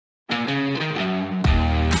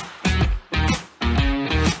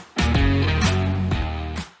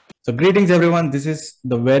So, greetings everyone. This is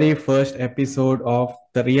the very first episode of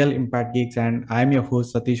the Real Impact Geeks, and I'm your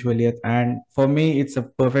host Satish Valiath. And for me, it's a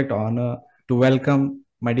perfect honor to welcome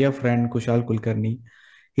my dear friend Kushal Kulkarni.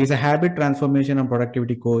 He's a habit transformation and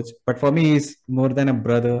productivity coach, but for me, he's more than a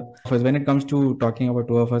brother. Because when it comes to talking about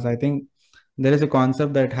two of us, I think there is a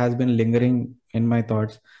concept that has been lingering in my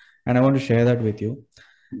thoughts, and I want to share that with you.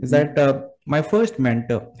 Is Mhm. that my first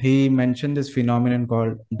mentor? He mentioned this phenomenon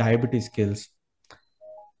called diabetes skills.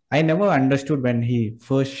 I never understood when he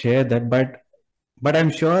first shared that, but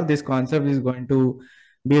I'm sure this concept is going to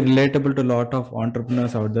be relatable to a lot of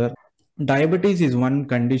entrepreneurs out there. Diabetes is one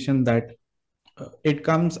condition that it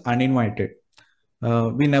comes uninvited.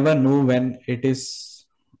 We never know when it's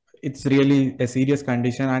really a serious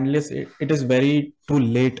condition unless it is very too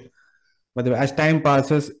late. But as time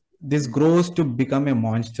passes, this grows to become a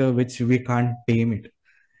monster which we can't tame it. Mhm.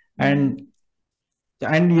 And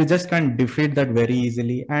and you just can't defeat that very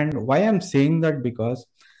easily. And why I'm saying that, because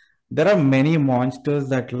there are many monsters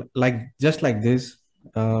that like just like this.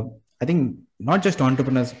 I think not just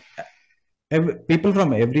entrepreneurs, people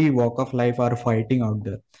from every walk of life are fighting out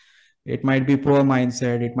there. It might be poor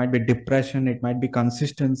mindset, it might be depression, it might be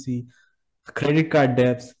consistency, credit card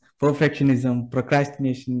debts, perfectionism,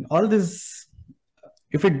 procrastination, all this.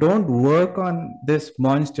 If we don't work on this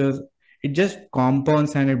monsters, it just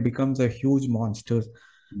compounds and it becomes a huge monster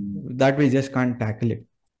Mhm. that we just can't tackle it.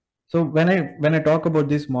 So when I talk about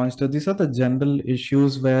this monster, these are the general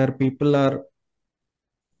issues where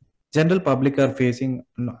general public are facing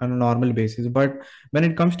on a normal basis. But when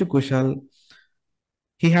it comes to Kushal,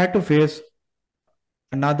 he had to face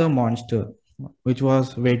another monster which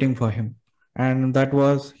was waiting for him, and that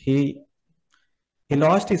was he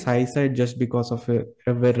lost his eyesight just because of a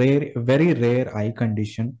very rare eye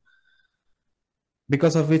condition,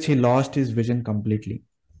 because of which he lost his vision completely.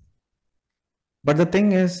 But the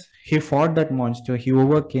thing is, he fought that monster, he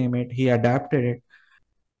overcame it, he adapted it,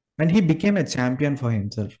 and he became a champion for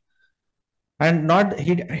himself. And not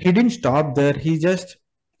he didn't stop there. He just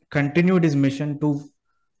continued his mission to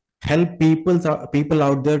help people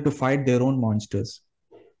out there to fight their own monsters.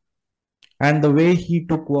 And the way he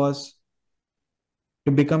took was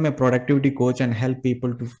to become a productivity coach and help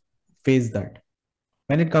people to face that.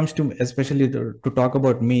 When it comes to especially to talk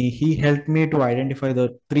about me, he helped me to identify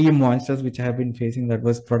the three monsters which I have been facing. That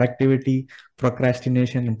was productivity,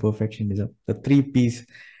 procrastination, and perfectionism, the three P's.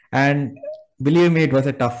 And believe me, it was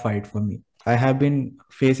a tough fight for me. I have been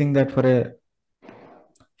facing that for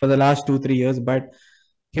the last 2 3 years, but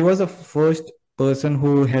he was the first person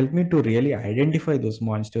who helped me to really identify those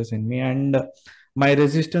monsters in me. And my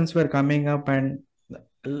resistance were coming up, and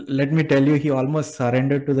let me tell you, he almost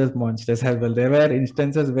surrendered to those monsters as well. There were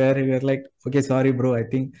instances where he was like, okay, sorry bro, I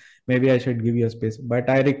think maybe I should give you a space, but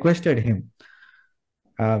I requested him,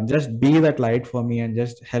 just be that light for me and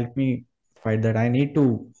just help me fight that. I need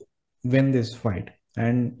to win this fight.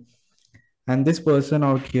 And this person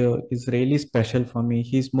out here is really special for me.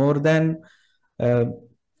 He's more than uh,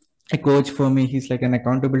 a coach for me. He's like an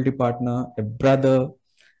accountability partner, a brother,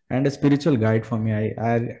 and a spiritual guide for me.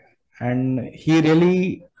 And he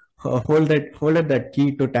really holded that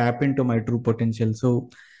key to tap into my true potential. So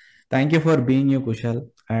thank you for being you, Kushal.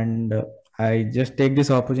 And I just take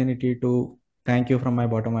this opportunity to thank you from my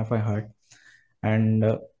bottom of my heart. And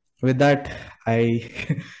with that, I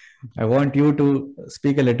I want you to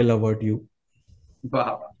speak a little about you.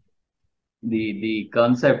 Wow. The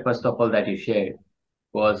concept, first of all, that you shared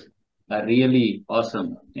was really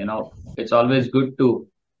awesome. It's always good to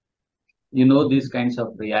these kinds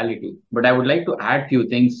of reality. But I would like to add few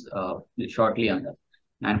things shortly on that.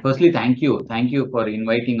 And firstly, thank you for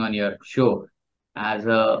inviting on your show. As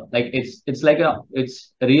a like, it's like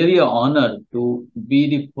it's really an honor to be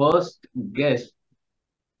the first guest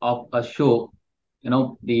of a show.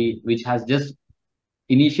 The which has just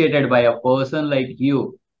initiated by a person like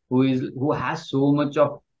you who has so much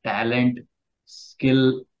of talent,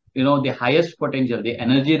 skill, the highest potential, the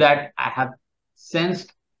energy that I have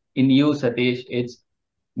sensed in you, Satish. It's,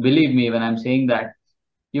 believe me when I'm saying that,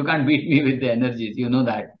 you can't beat me with the energies,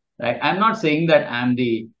 that, right? I'm not saying that I'm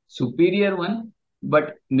the superior one,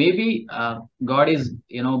 but maybe God is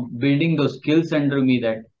building those skills under me,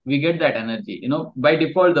 that we get that energy. By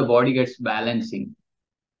default the body gets balancing.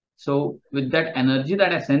 So with that energy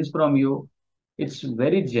that I sense from you, it's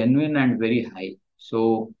very genuine and very high.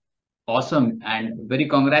 So awesome, and very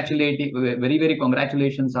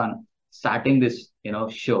congratulations on starting this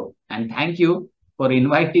show. And thank you for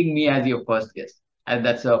inviting me as your first guest. And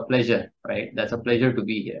that's a pleasure, right? That's a pleasure to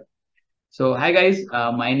be here. So hi guys,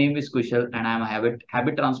 my name is Kushal, and I'm a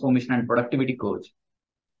habit transformation and productivity coach.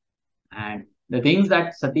 And The things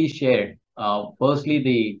that Satish shared,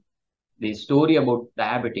 firstly, the story about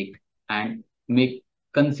diabetic and make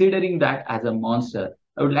considering that as a monster,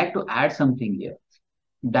 I would like to add something here.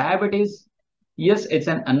 Diabetes, yes, it's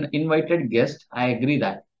an uninvited guest. I agree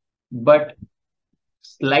that, but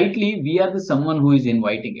slightly we are the someone who is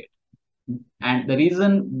inviting it, and the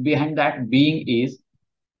reason behind that being is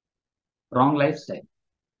wrong lifestyle.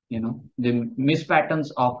 The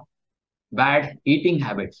mispatterns of bad eating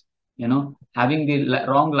habits, having the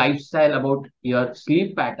wrong lifestyle about your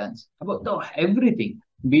sleep patterns, about the everything,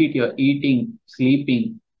 be it your eating,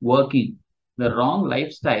 sleeping, working. The wrong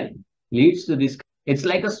lifestyle leads to this. It's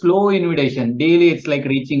like a slow invitation. Daily, it's like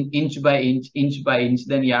reaching inch by inch,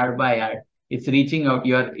 then yard by yard. It's reaching out.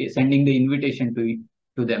 You're sending the invitation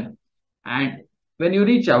to them, and when you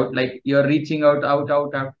reach out, like you're reaching out,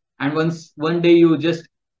 and once one day you are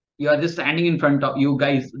just standing in front of you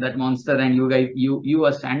guys, that monster, and you guys, you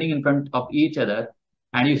are standing in front of each other,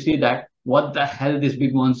 and you see that what the hell this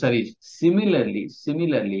big monster is.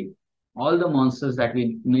 Similarly, all the monsters that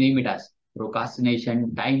we name it as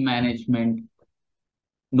procrastination, time management,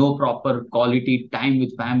 no proper quality time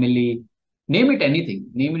with family, name it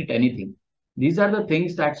anything. These are the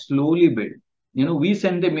things that slowly build. We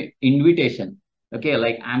send them invitation. Okay,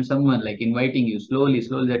 like I'm someone like inviting you slowly.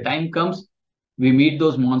 The time comes, we meet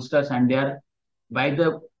those monsters, and they are, by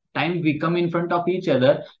the time we come in front of each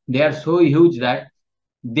other, they are so huge that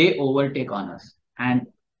they overtake on us. And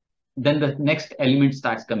then the next element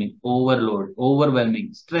starts coming: overload,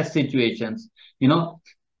 overwhelming, stress situations, you know,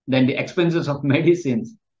 then the expenses of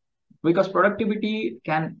medicines, because productivity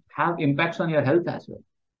can have impacts on your health as well,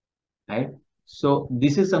 right? So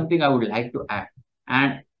this is something I would like to add.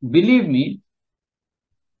 And believe me,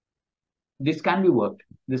 this can be worked.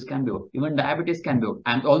 This can be worked. Even diabetes can be worked.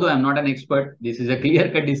 And although I'm not an expert, this is a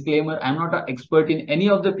clear-cut disclaimer. I'm not an expert in any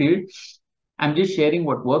of the field. I'm just sharing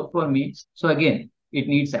what worked for me. So again, it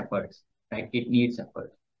needs efforts, right? It needs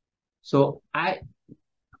effort. So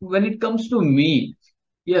when it comes to me,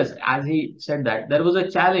 yes, as he said that there was a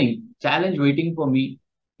challenge waiting for me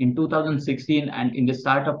in 2016 and in the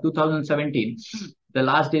start of 2017. The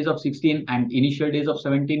last days of 16 and initial days of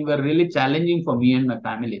 17 were really challenging for me and my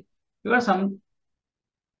family. There are some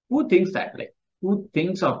who thinks that, like, who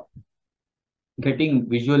thinks of getting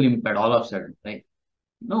visual impaired all of a sudden, right?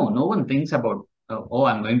 No one thinks about, oh,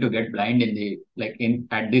 I'm going to get blind in the like in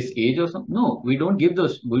at this age or something. No, we don't give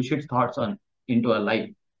those bullshit thoughts on into our life.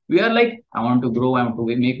 We are like, I want to grow, I want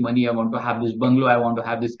to make money, I want to have this bungalow, I want to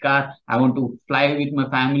have this car, I want to fly with my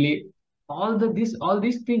family. All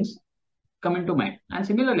these things come into mind. And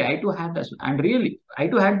similarly, I too had this, and really, I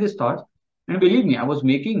too had this thought. And believe me, I was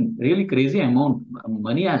making really crazy amount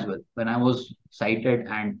money as well when I was sighted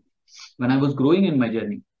and when I was growing in my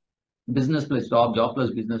journey. Business plus job plus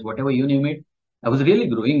business, whatever you name it. I was really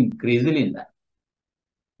growing crazily in that.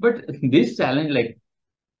 But this challenge, like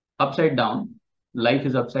upside down, life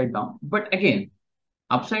is upside down. But again,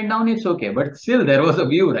 upside down, it's okay. But still, there was a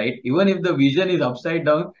view, right? Even if the vision is upside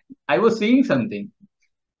down, I was seeing something.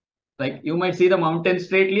 Like you might see the mountain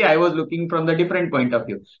straightly, I was looking from the different point of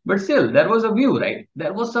view. But still, there was a view, right?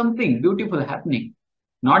 There was something beautiful happening.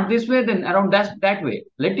 Not this way, then around that way.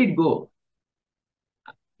 Let it go.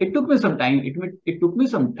 It took me some time. It took me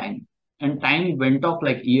some time, and time went off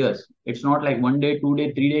like years. It's not like 1 day, 2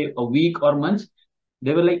 day, 3 day, a week or months.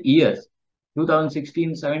 They were like years.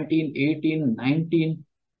 2016, 17, 18, 19,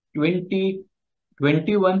 20,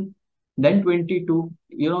 21, then 22.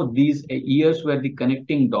 These years were the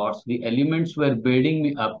connecting dots. The elements were building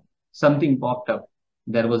me up. Something popped up.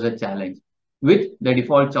 There was a challenge with the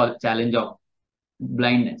default challenge of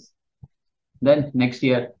blindness. Then next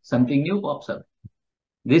year, something new pops up.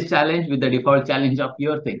 This challenge with the default challenge of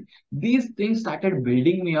your thing. These things started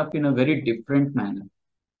building me up in a very different manner.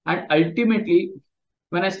 And ultimately,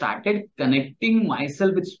 when I started connecting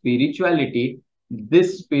myself with spirituality,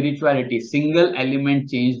 this spirituality, single element,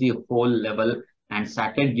 changed the whole level and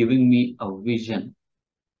started giving me a vision.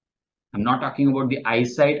 I'm not talking about the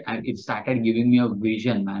eyesight, and it started giving me a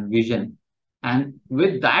vision, man, vision. And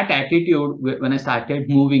with that attitude, when I started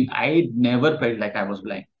moving, I never felt like I was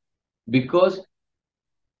blind, because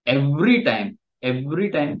every time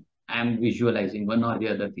I'm visualizing one or the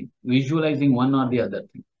other thing, visualizing one or the other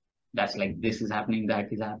thing. That's like, this is happening,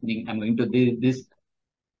 that is happening, I'm going to this.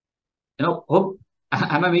 Hope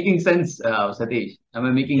am I making sense, Satish? Am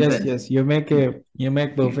I making Yes, sense? yes, you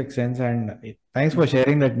make perfect sense, and thanks for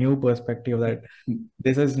sharing that new perspective that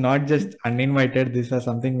this is not just uninvited. This is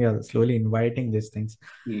something we are slowly inviting these things.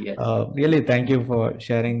 Yes. Really, thank you for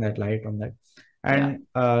sharing that light on that. Yeah.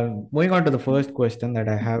 And moving on to the first question that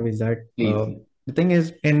I have is that Please. the thing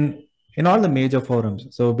is in in all the major forums.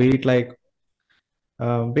 So be it like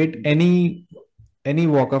be it any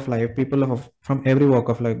walk of life, people from every walk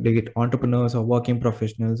of life, be it entrepreneurs or working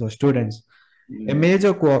professionals or students, a Mm,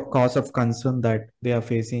 major cause of concern that they are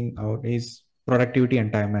facing out is productivity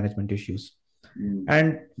and time management issues. mm,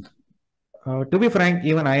 And to be frank,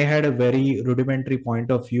 even I had a very rudimentary point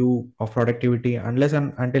of view of productivity unless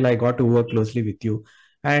and until I got to work closely with you.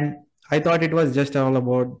 And I thought it was just all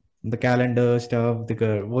about the calendar stuff,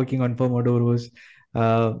 working on Pomodoros,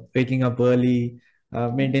 waking up early,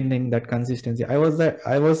 maintaining that consistency.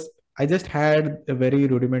 I just had a very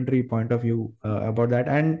rudimentary point of view about that.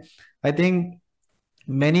 And I think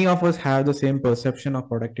many of us have the same perception of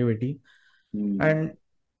productivity. mm, And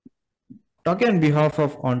talking on behalf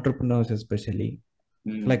of entrepreneurs, especially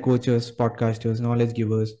like mm. coaches, podcasters, knowledge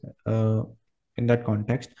givers, uh, in that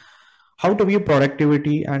context, how to view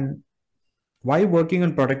productivity and why working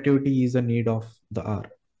on productivity is a need of the hour.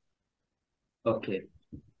 Okay.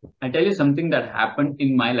 I'll tell you something that happened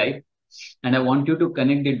in my life, and I want you to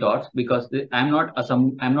connect the dots because I'm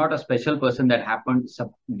not a special person that happened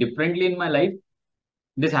differently in my life.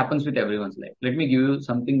 This happens with everyone's life. Let me give you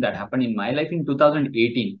something that happened in my life in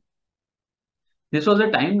 2018. This was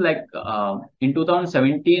a time like in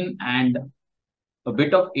 2017 and a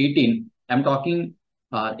bit of 18. I'm talking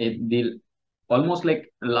the almost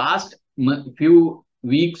like last few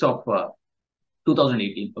weeks of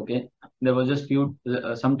 2018. Okay, there was just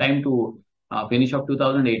some time to finish of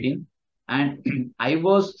 2018, and I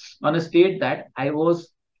was on a state that I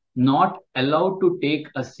was not allowed to take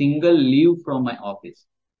a single leave from my office.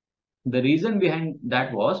 The reason behind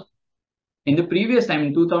that was in the previous time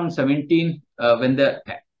in 2017 when the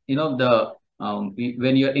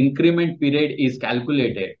when your increment period is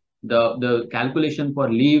calculated, the calculation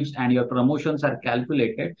for leaves and your promotions are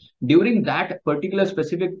calculated during that particular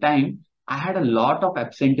specific time. I had a lot of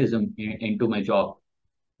absenteeism into my job.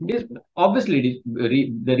 This obviously it is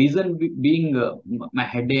the reason being my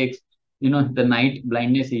headaches, the night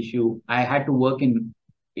blindness issue. I had to work in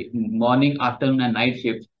morning, afternoon, and night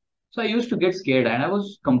shifts. So I used to get scared, and I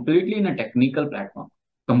was completely in a technical platform.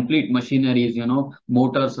 Complete machineries,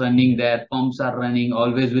 motors running there, pumps are running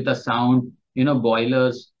always with a sound,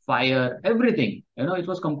 boilers, fire, everything. It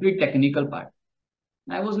was complete technical part.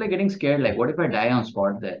 I was like getting scared, like what if I die on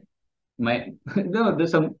spot there? My no,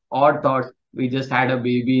 there's some odd thoughts. We just had a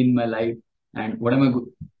baby in my life, and what am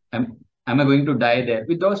I going to die there?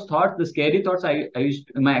 With those thoughts, the scary thoughts, I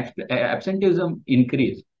used my absenteeism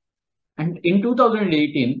increased. And in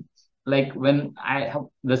 2018, like when I have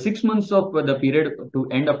the 6 months of the period to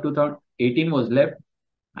end of 2018 was left,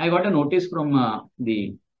 I got a notice from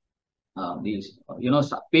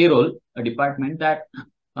payroll department that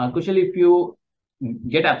Kushal, if you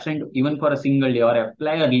get absent even for a single day or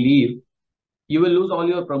apply a leave, you will lose all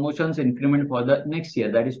your promotions increment for the next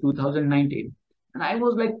year, that is 2019. And I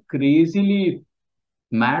was like crazily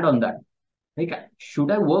mad on that. Like,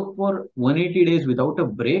 should I work for 180 days without a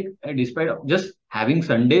break, despite of just having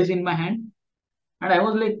Sundays in my hand? And I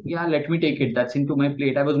was like, yeah, let me take it. That's into my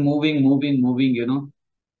plate. I was moving,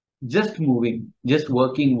 just moving, just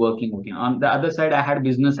working. On the other side, I had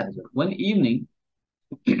business as well. One evening,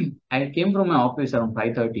 I came from my office around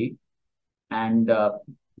 5:30, and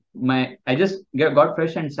my I just got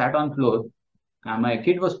fresh and sat on floor. My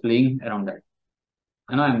kid was playing around that.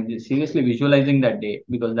 I know I'm seriously visualizing that day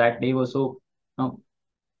because that day was so. No,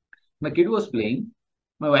 my kid was playing.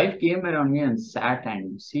 My wife came around me and sat,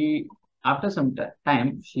 and after some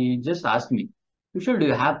time, she just asked me, "Kushal, do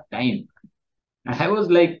you have time?" And I was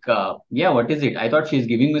like, "Yeah, what is it?" I thought she's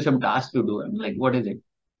giving me some task to do. I'm like, "What is it?"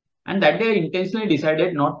 And that day, I intentionally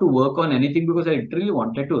decided not to work on anything because I literally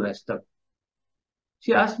wanted to rest up.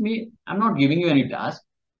 She asked me, "I'm not giving you any task.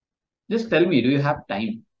 Just tell me, do you have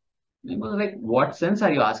time?" I was like, "What sense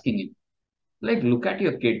are you asking it? Like, look at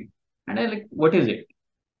your kid." And I like, "What is it?"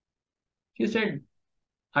 She said,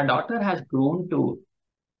 "Our daughter has grown to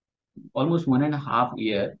almost 1.5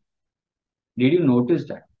 year. Did you notice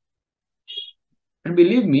that?" And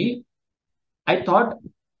believe me, I thought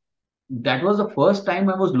that was the first time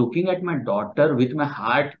I was looking at my daughter with my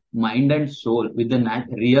heart, mind, and soul, with the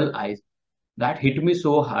real eyes. That hit me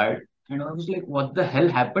so hard. And I was like, what the hell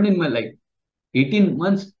happened in my life? 18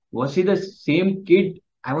 months. Was she the same kid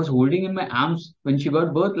I was holding in my arms when she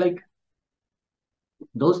got birth? Like,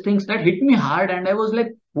 those things that hit me hard. And I was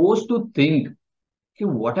like forced to think, okay,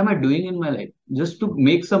 what am I doing in my life? Just to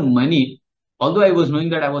make some money. Although I was knowing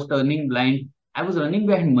that I was turning blind, I was running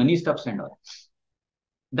behind money stuffs and all.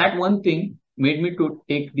 That one thing made me to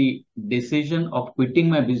take the decision of quitting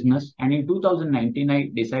my business. And in 2019, I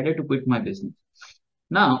decided to quit my business.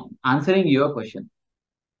 Now, answering your question,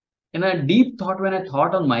 in a deep thought, when I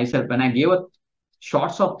thought on myself, when I gave a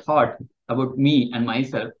shots of thought about me and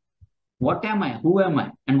myself, what am I? Who am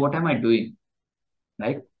I? And what am I doing?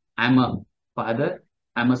 Right? I'm a father,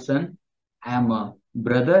 I'm a son, I am a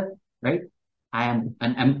brother, right? I am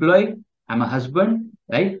an employee, I'm a husband,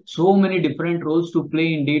 right? So many different roles to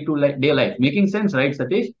play in day life. Making sense, right,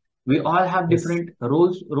 Satish? We all have Yes. different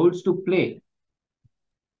roles to play.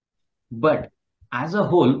 But as a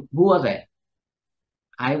whole, who was I?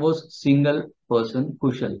 I was single person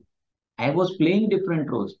Kushal. I was playing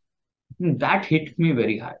different roles. That hit me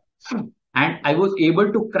very hard. And I was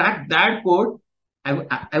able to crack that code.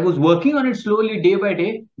 I was working on it slowly day by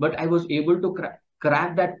day, but I was able to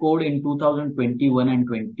crack that code in 2021 and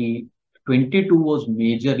 2022 was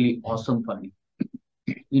majorly awesome for me.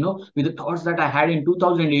 With the thoughts that I had in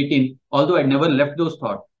 2018, although I never left those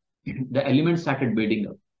thoughts, the elements started building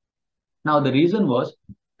up. Now, the reason was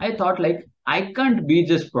I thought like I can't be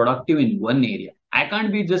just productive in one area. I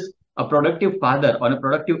can't be just a productive father or a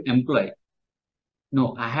productive employee.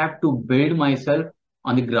 No, I have to build myself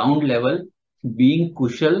on the ground level, being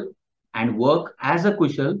Kushal and work as a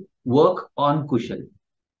Kushal, work on Kushal.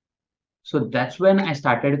 So that's when I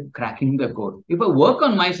started cracking the code. If I work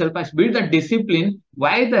on myself, I build that discipline,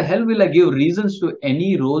 why the hell will I give reasons to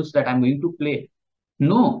any roles that I'm going to play?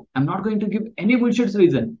 No, I'm not going to give any bullshit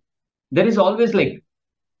reason. There is always like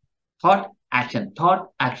thought, action, thought,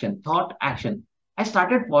 action, thought, action. I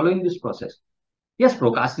started following this process. Yes,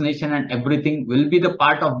 procrastination and everything will be the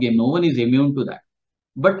part of game. No one is immune to that.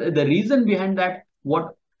 But the reason behind that,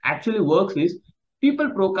 what actually works is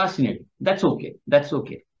people procrastinate. That's okay. That's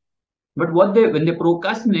okay. But when they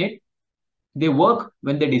procrastinate, they work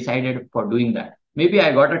when they decided for doing that. Maybe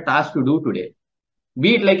I got a task to do today.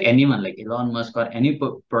 Be it like anyone, like Elon Musk or any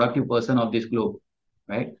productive person of this globe,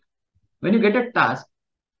 right? When you get a task,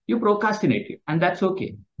 you procrastinate it, and that's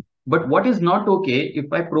okay. But what is not okay,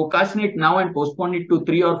 if I procrastinate now and postpone it to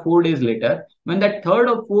 3 or 4 days later, when that third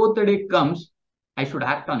or fourth day comes, I should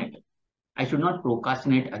act on it. I should not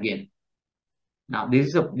procrastinate again. Now,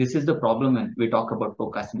 this is the problem when we talk about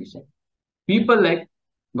procrastination. People like,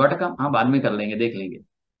 gotta come, हाँ बाद में कर लेंगे, देख लेंगे.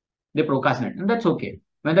 They procrastinate, and that's okay.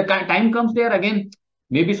 When the time comes there again,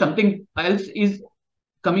 maybe something else is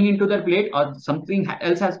coming into their plate or something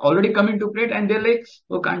else has already come into plate, and they're like,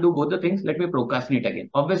 oh, can't do both the things, let me procrastinate again.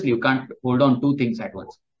 Obviously, you can't hold on two things at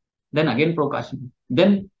once. Then again procrastination.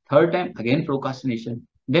 Then third time, again procrastination.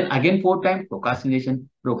 Then again fourth time, procrastination,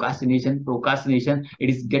 procrastination, procrastination. It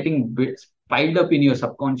is getting piled up in your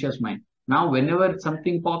subconscious mind. Now, whenever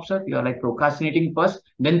something pops up, you're like procrastinating first,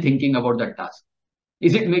 then thinking about that task.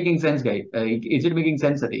 Is it making sense, guys? Is it making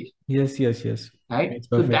sense, Satish? Yes, yes, yes. Right? Makes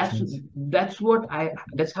So perfect sense.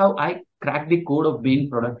 that's how I crack the code of being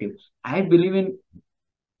productive. I believe in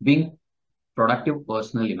being productive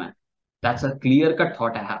personally, man. That's a clear cut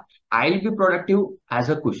thought I have. I'll be productive as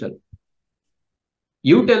a Kushal.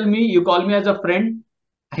 You tell me, you call me as a friend.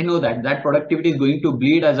 I know that productivity is going to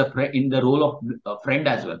bleed as a friend in the role of a friend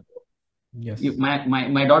as well. If Yes.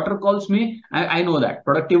 my daughter calls me, I know that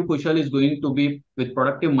productive Kushal is going to be with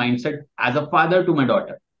productive mindset as a father to my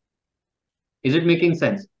daughter. Is it making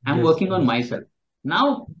sense? I'm Yes, working on yes. myself.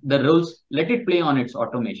 Now the rules, let it play on its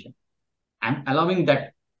automation. I'm allowing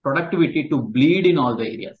that productivity to bleed in all the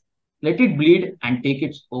areas. Let it bleed and take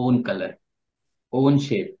its own color, own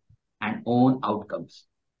shape, and own outcomes.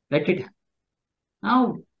 Let it.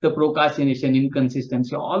 Now the procrastination,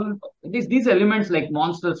 inconsistency, all these elements like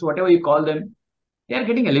monsters, whatever you call them, they are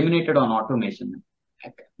getting eliminated on automation.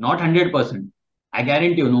 Not 100%. I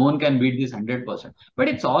guarantee you, no one can beat this 100%. But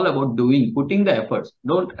it's all about doing, putting the efforts.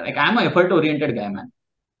 Don't like I'm an effort-oriented guy, man.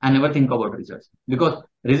 I never think about results because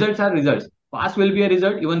results are results. Pass will be a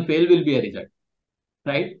result, even fail will be a result,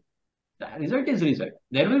 right? The result is result.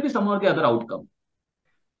 There will be some or the other outcome.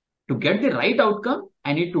 To get the right outcome,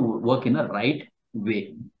 I need to work in a right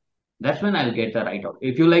way. That's when I'll get the right outcome.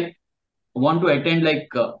 If you like want to attend like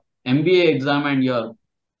MBA exam and you're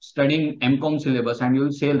studying MCOM syllabus and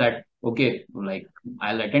you'll say that, okay, like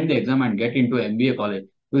I'll attend the exam and get into MBA college.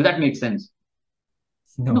 Will that make sense?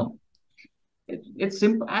 No. No. It's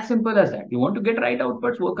simple, as simple as that. You want to get right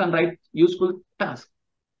outputs, work on right useful tasks.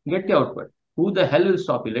 Get the output. Who the hell will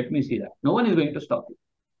stop you? Let me see that. No one is going to stop you.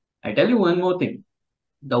 I tell you one more thing.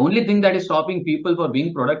 The only thing that is stopping people for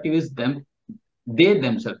being productive is they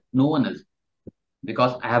themselves, no one else.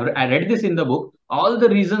 Because I read this in the book. All the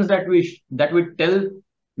reasons that we tell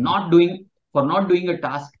not doing for not doing a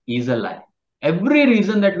task is a lie. Every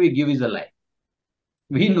reason that we give is a lie.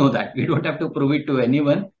 We know that. We don't have to prove it to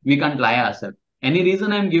anyone. We can't lie ourselves. Any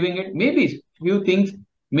reason I'm giving it, maybe few things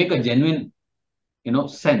make a genuine,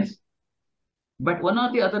 sense. But one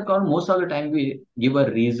or the other call, most of the time we give a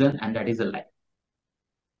reason, and that is a lie.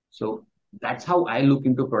 So that's how I look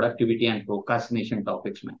into productivity and procrastination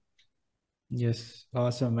topics, man. Yes,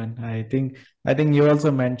 awesome, man. I think you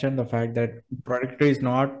also mentioned the fact that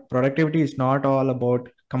productivity is not all about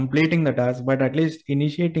completing the task, but at least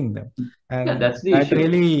initiating them, Yeah, and that's the that issue.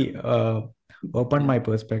 really opened Yeah. my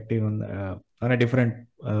perspective on a different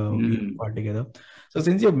view Mm-hmm. altogether. So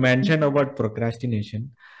since you mentioned about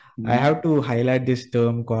procrastination, I Mm-hmm. have to highlight this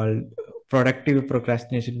term called productive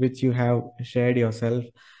procrastination, which you have shared yourself.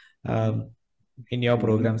 Um, in your Mm-hmm.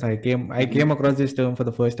 programs. I Mm-hmm. came across this term for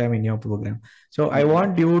the first time in your program. So I Okay.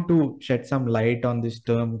 want you to shed some light on this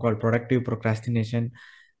term called productive procrastination,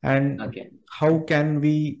 and Okay. how can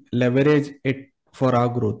we leverage it for our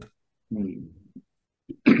growth. Mm.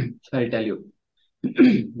 So I'll tell you.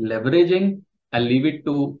 Leveraging, I'll leave it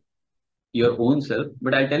to your own self,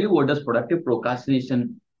 but I'll tell you what does productive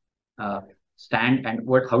procrastination uh, stand and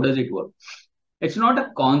what how does it work. It's not a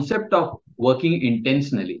concept of working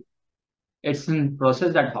intentionally. It's a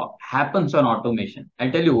process that happens on automation.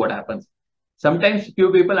 I'll tell you what happens. Sometimes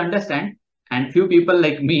few people understand, and few people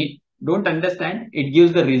like me don't understand. It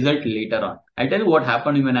gives the result later on. I'll tell you what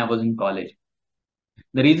happened when I was in college.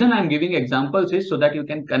 The reason I'm giving examples is so that you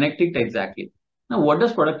can connect it exactly. Now, what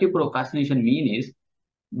does productive procrastination mean is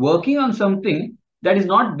working on something that is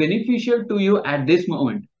not beneficial to you at this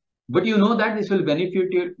moment, but you know that this will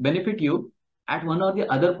benefit you at one or the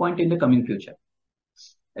other point in the coming future.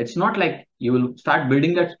 It's not like you will start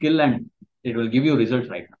building that skill and it will give you results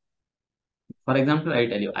right now. For example, I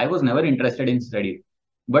tell you, I was never interested in study,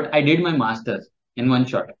 but I did my masters in one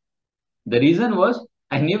shot. The reason was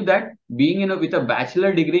I knew that being with a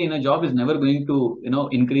bachelor degree in a job is never going to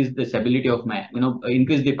increase the stability of my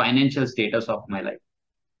increase the financial status of my life.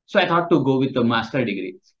 So I thought to go with a master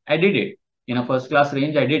degree. I did it in a first class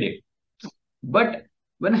range. I did it, but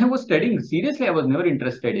when I was studying seriously, I was never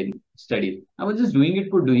interested in studies. I was just doing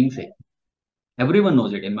it for doing sake. Everyone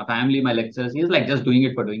knows it in my family, my lecturers. He's like just doing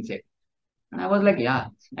it for doing sake. And I was like, yeah,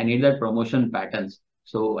 I need that promotion patterns.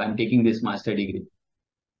 So I'm taking this master degree.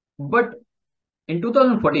 But in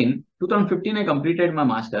 2015, I completed my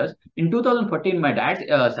master's. In 2014, my dad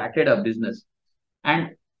started a business.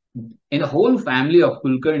 And in the whole family of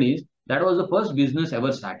Kulkarnis, that was the first business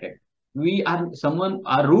ever started.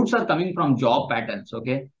 Our roots are coming from job patterns.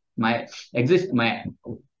 Okay. My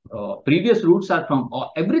previous roots are from,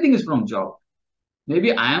 everything is from job.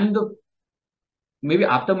 Maybe I am the, maybe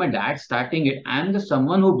after my dad starting it, I am the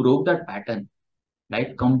someone who broke that pattern,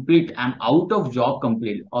 right? Complete. I'm out of job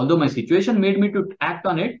completely. Although my situation made me to act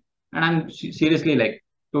on it, and I'm seriously like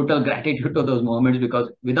total gratitude to those moments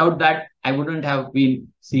because without that, I wouldn't have been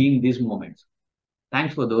seeing these moments.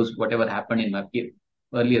 Thanks for those whatever happened in my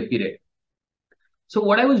earlier period. So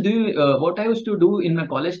what I used to do in my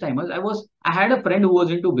college time was I had a friend who was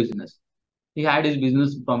into business. He had his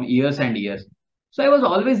business from years and years. So I was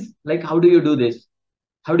always like, how do you do this?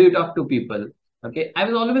 How do you talk to people? Okay. I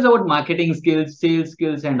was always about marketing skills, sales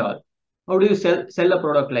skills, and all. How do you sell a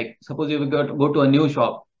product? Like, suppose you go to a new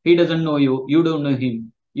shop, he doesn't know you, you don't know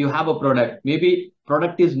him, you have a product, maybe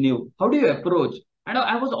product is new. How do you approach? And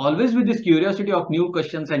I was always with this curiosity of new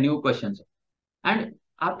questions and new questions. And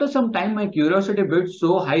after some time, my curiosity built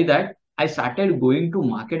so high that I started going to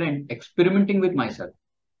market and experimenting with myself.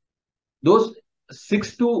 Those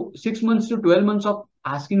 6 months to 12 months of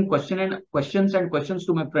asking questions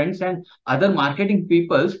to my friends and other marketing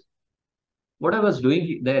peoples, what I was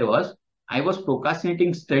doing there was I was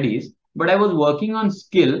procrastinating studies, but I was working on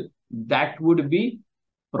skill that would be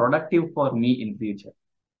productive for me in future.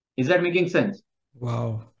 Is that making sense?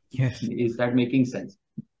 Wow. Yes. Is that making sense?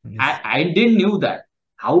 Yes. I didn't knew that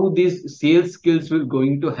how these sales skills will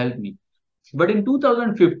going to help me. But in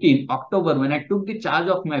 2015, October, when I took the charge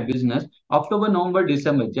of my business, October, November,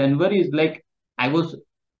 December, January is like I was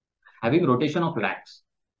having rotation of lakhs.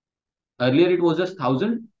 Earlier it was just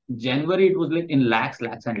thousand. January it was like in lakhs,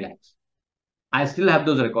 lakhs and lakhs. I still have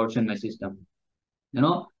those records in my system, you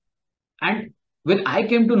know. And when I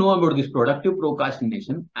came to know about this productive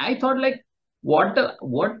procrastination, I thought like, what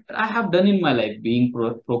I have done in my life being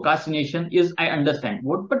procrastination is I understand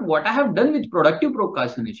but what I have done with productive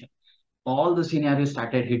procrastination, all the scenarios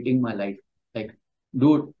started hitting my life. Like,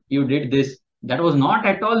 dude, you did this. That was not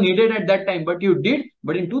at all needed at that time, but you did.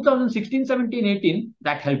 But in 2016, 17, 18,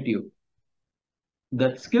 that helped you.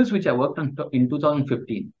 The skills which I worked on in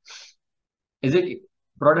 2015, is it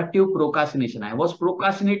productive procrastination? I was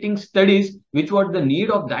procrastinating studies, which were the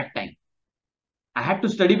need of that time. I had to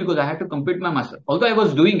study because I had to complete my master. Although I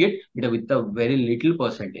was doing it, but with a very little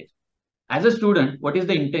percentage. As a student, what is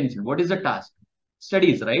the intention? What is the task?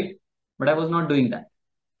 Studies, right? but I was not doing that.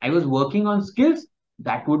 I was working on skills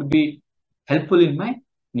that would be helpful in my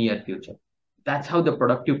near future. That's how the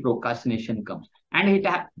productive procrastination comes. And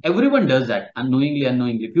everyone does that unknowingly,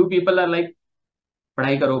 unknowingly. Few people are like,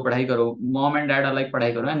 padhai karo, padhai karo. Mom and dad are like,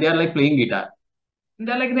 padhai karo. And they are like playing guitar. And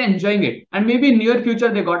they're like, they're enjoying it. And maybe in near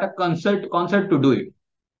future, they got a concert to do it.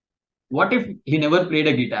 What if he never played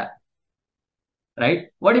a guitar? Right?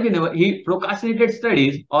 What if he procrastinated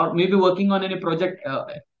studies or maybe working on any project,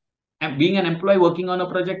 and being an employee working on a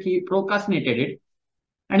project, he procrastinated it.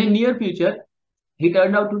 And in near future, he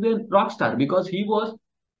turned out to be a rock star because he was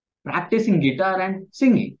practicing guitar and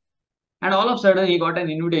singing. And all of a sudden, he got an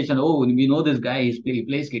invitation. Oh, we know this guy. He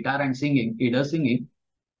plays guitar and singing. He does singing.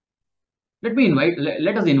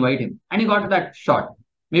 Let us invite him. And he got that shot.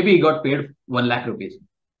 Maybe he got paid 1 lakh rupees.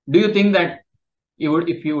 Do you think that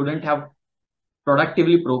if you wouldn't have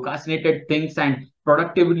productively procrastinated things and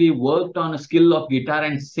productively worked on a skill of guitar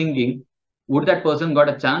and singing, would that person got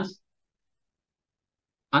a chance?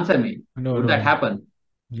 Answer me. No, Would no, that no. happen?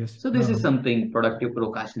 Yes. So No, this is no. something productive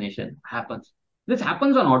procrastination happens. This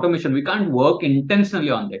happens on automation. We can't work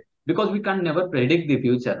intentionally on that because we can never predict the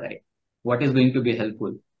future, right? What is going to be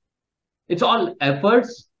helpful? It's all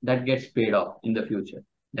efforts that gets paid off in the future.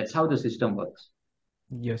 That's how the system works.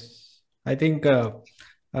 Yes. I think to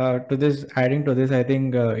this, adding to this, I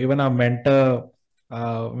think even our mentor,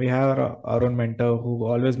 we have our own mentor who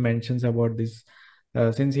always mentions about this,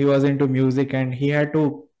 since he was into music and he had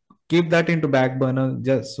to keep that into back burner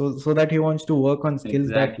just so that he wants to work on skills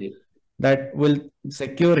Exactly. that will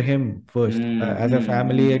secure him first, Mm, as a mm,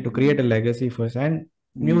 family, mm, to create mm, a legacy first. And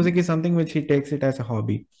music mm. is something which he takes it as a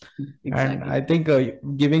hobby. And Exactly. I think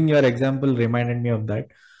giving your example reminded me of that.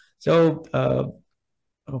 So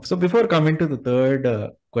so before coming to the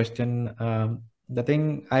third question, the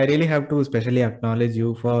thing I really have to especially acknowledge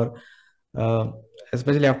you for, uh,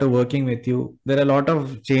 especially after working with you, there are a lot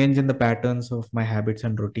of change in the patterns of my habits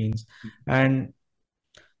and routines. and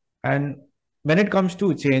and when it comes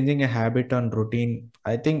to changing a habit and routine,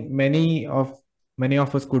 I think many of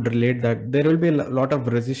us could relate that there will be a lot of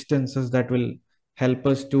resistances that will help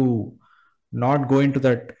us to not go into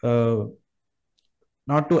that,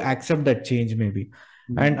 not to accept that change maybe.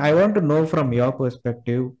 And I Mm. want to know from your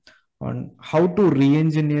perspective on how to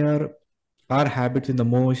re-engineer our habits in the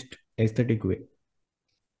most aesthetic way.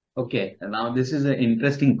 Okay, now this is an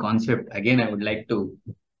interesting concept. Again, I would like to,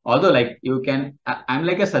 although like you can, I'm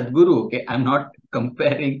like a Sadguru, okay? I'm not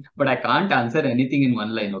comparing, but I can't answer anything in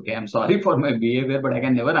one line, okay? I'm sorry for my behavior, but I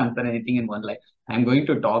can never answer anything in one line. I'm going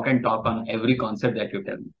to talk and talk on every concept that you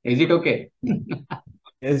tell me. Is it okay?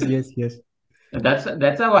 Yes, yes, yes.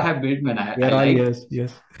 That's how I have built, man. We I are all like. yes,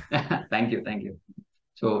 yes. Thank you, thank you.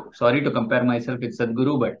 So sorry to compare myself with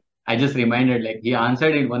Sadhguru, but I just reminded like he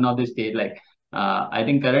answered in one of the stage like I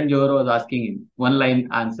think Karan Johar was asking him one line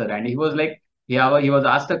answer and he was like he was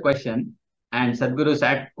asked a question and Sadhguru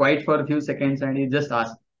sat quiet for a few seconds and he just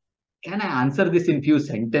asked, "Can I answer this in few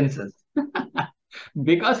sentences?"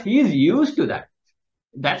 Because he is used to that.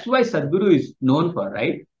 That's why Sadhguru is known for,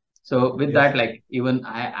 right? So with Yes. that, like even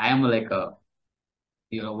I am like a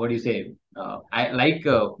what do you say? I like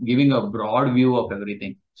giving a broad view of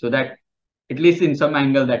everything so that at least in some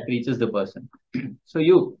angle that reaches the person. So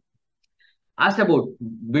you asked about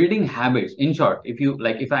building habits. In short, if you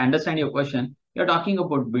like, if I understand your question, you're talking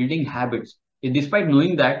about building habits. Despite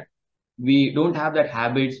knowing that we don't have that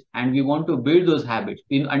habits and we want to build those habits,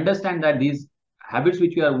 we understand that these habits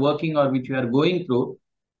which we are working or which we are going through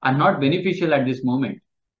are not beneficial at this moment.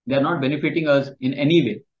 They are not benefiting us in any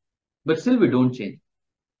way, but still we don't change.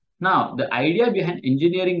 Now, the idea behind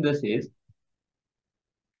engineering this is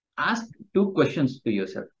ask two questions to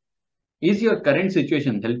yourself. Is your current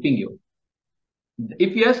situation helping you?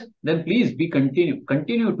 If yes, then please continue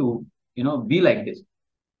to be like this.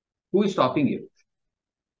 Who is stopping you?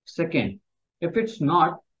 Second, if it's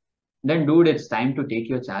not, then dude, it's time to take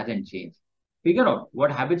your charge and change. Figure out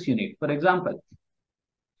what habits you need. For example,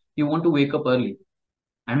 you want to wake up early,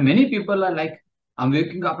 and many people are like, I'm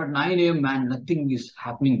waking up at 9 a.m. man, nothing is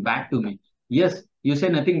happening bad to me. Yes, you say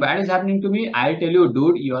nothing bad is happening to me. I'll tell you,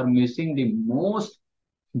 dude, you are missing the most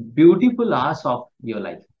beautiful hours of your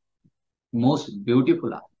life. Most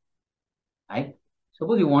beautiful hours. Right?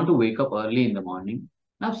 Suppose you want to wake up early in the morning.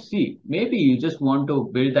 Now, see, maybe you just want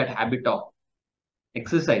to build that habit of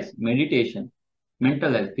exercise, meditation,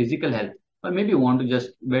 mental health, physical health, or maybe you want to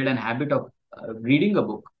just build an habit of reading a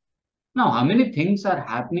book. Now, how many things are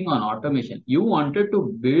happening on automation? You wanted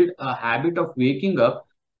to build a habit of waking up.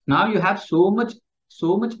 Now you have so much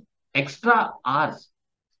extra hours.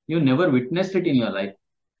 You never witnessed it in your life.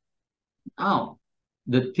 Now,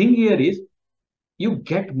 the thing here is you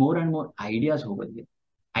get more and more ideas over there.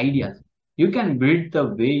 Ideas. You can build the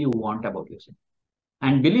way you want about yourself.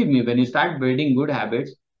 And believe me, when you start building good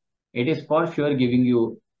habits, it is for sure giving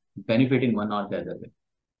you benefit in one or the other way.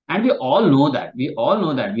 And we all know that. We all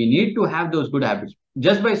know that we need to have those good habits.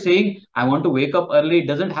 Just by saying, I want to wake up early, it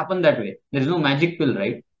doesn't happen that way. There is no magic pill,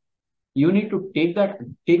 right? You need to take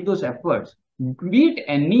those efforts. Be it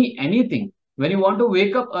anything. When you want to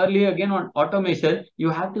wake up early again on automation, you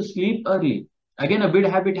have to sleep early. Again, a good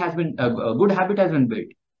habit has been built.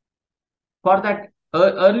 For that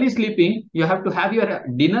early sleeping, you have to have your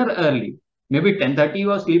dinner early. Maybe 10:30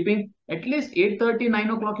 you are sleeping, at least 8:30, 9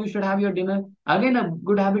 o'clock you should have your dinner. Again, a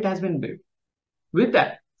good habit has been built. With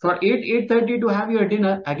that, for 8:30 to have your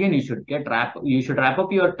dinner, again you should wrap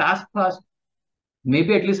up your task fast,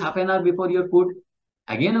 maybe at least half an hour before your food.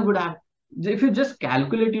 Again, a good habit. If you just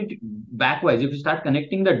calculate it backwise, if you start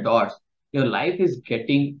connecting the dots, your life is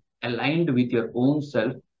getting aligned with your own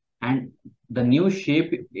self, and the new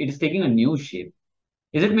shape, it is taking a new shape.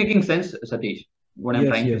 Is it making sense, Satish? What I'm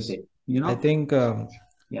Yes, trying to yes. say? You I know? think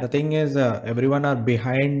Yeah. the thing is, everyone are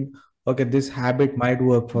behind. Okay, this habit might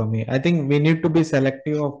work for me. I think we need to be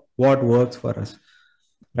selective of what works for us,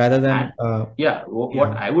 rather And than yeah, yeah,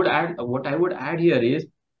 what I would add here is,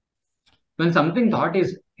 when something thought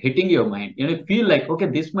is hitting your mind, you feel like, okay,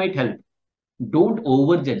 this might help. Don't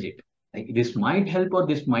overjudge it. Like, this might help or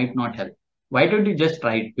this might not help. Why don't you just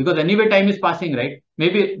try it? Because anyway, time is passing, right?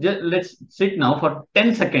 Maybe just let's sit now for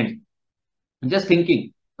 10 seconds just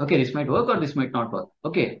thinking, okay, this might work or this might not work.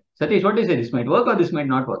 Okay, Satish, what do you say? This might work or this might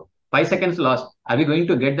not work. 5 seconds lost. Are we going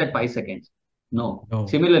to get that 5 seconds? No. no,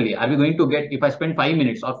 Similarly, are we going to get, if I spend 5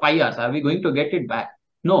 minutes or 5 hours, are we going to get it back?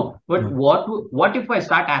 No. But no. what if I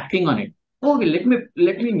start acting on it? Okay, let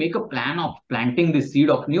me make a plan of planting the seed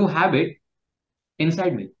of new habit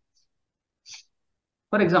inside me.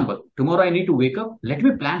 For example, tomorrow I need to wake up. Let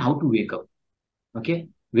me plan how to wake up. Okay,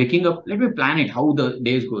 waking up, let me plan it how the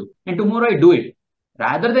days goes, and tomorrow I do it.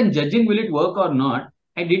 Rather than judging will it work or not,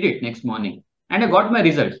 I did it next morning and I got my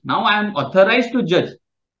results. Now I am authorized to judge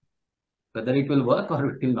whether it will work or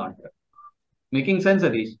it will not work. Making sense,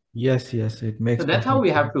 Adish? Yes, yes. It So makes that's how perfect we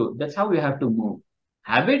have sense. to move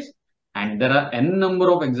habits. And there are n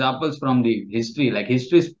number of examples from the history. Like,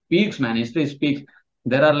 history speaks, man. History speaks.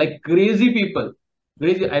 There are like crazy people.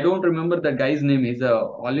 Crazy. I don't remember the guy's name. He's a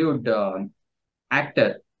Hollywood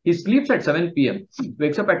actor. He sleeps at 7 p.m.,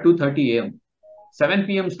 wakes up at 2:30 a.m. 7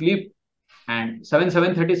 p.m. sleep, and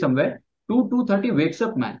 7:30 somewhere. 2:30 wakes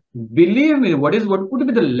up, man. Believe me, what could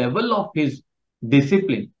be the level of his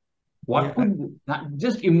discipline? What Yeah, could,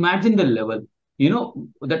 just imagine the level.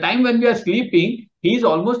 The time when we are sleeping, he's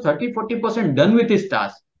almost 30-40% done with his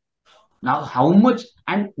task. Now, how much,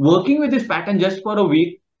 and working with this pattern just for a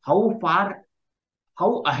week, how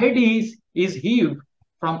ahead is he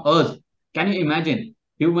from us? Can you imagine?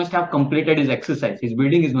 He must have completed his exercise. He's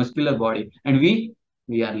building his muscular body, and we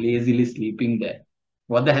are lazily sleeping there.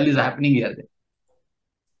 What the hell is happening here, then,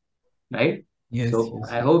 right? yes, So yes.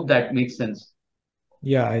 I hope that makes sense.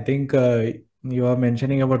 Yeah, I think you are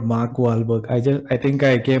mentioning about Mark Wahlberg. I think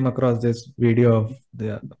I came across this video of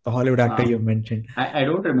the Hollywood actor Uh, you mentioned. I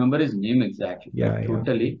don't remember his name exactly, Yeah, like yeah.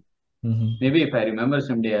 totally. Hmm. Maybe if I remember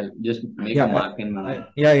someday, I'll just make a Yeah, mark in my mind.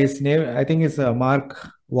 yeah. His name, I think, is Mark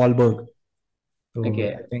Wahlberg. So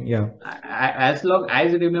Okay. I think, yeah. As long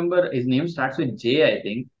as I remember, his name starts with J, I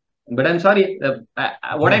think. But I'm sorry. What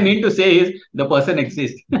I Okay, mean to say is the person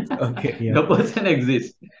exists. okay, yeah, The person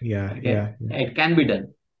exists. yeah, Okay. yeah, yeah. It can be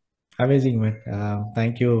done. Amazing, man.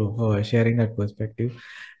 Thank you for sharing that perspective.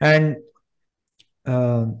 And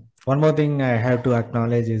uh, one more thing I have to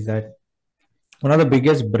acknowledge is that one of the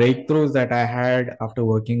biggest breakthroughs that I had after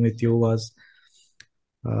working with you was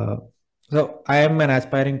uh, so I am an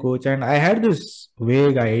aspiring coach, and I had this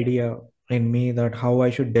vague idea in me that how I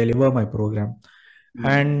should deliver my program. Mm,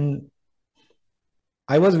 And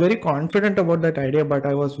I was very confident about that idea, but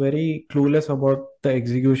I was very clueless about the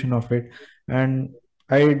execution of it. And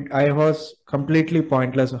I was completely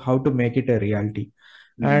pointless how to make it a reality.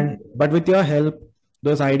 And mm, but with your help,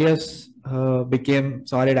 those ideas became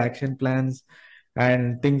solid action plans,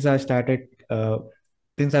 and things have started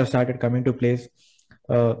coming to place.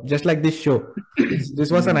 Just like this show,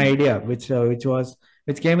 this was an mm, idea which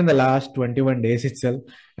came in the last 21 days itself,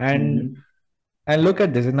 and mhm. look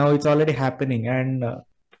at this, now it's already happening, and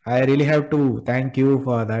I really have to thank you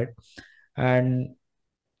for that. And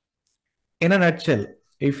in a nutshell,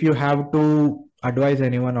 if you have to advise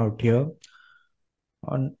anyone out here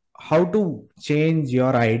on how to change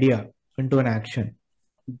your idea into an action,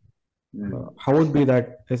 Mm. how would be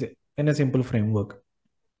that in a simple framework?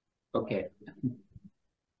 Okay.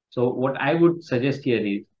 So what I would suggest here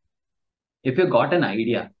is, if you got an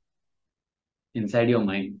idea inside your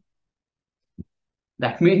mind,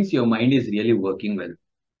 that means your mind is really working well,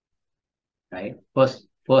 right?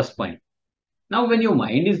 First point. Now, when your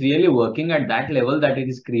mind is really working at that level that it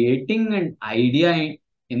is creating an idea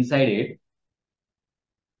inside it,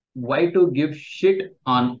 why to give shit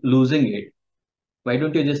on losing it? Why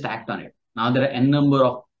don't you just act on it? Now there are n number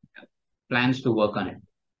of plans to work on it.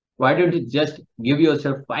 Why don't you just give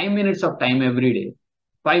yourself 5 minutes of time every day,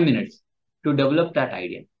 5 minutes to develop that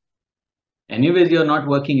idea? Anyways, you're not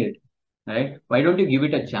working it, right? Why don't you give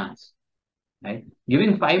it a chance, right?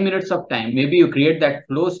 Giving 5 minutes of time, maybe you create that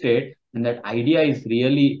flow state, and that idea is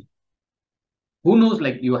really, who knows,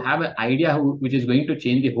 like you have an idea which is going to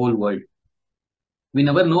change the whole world. We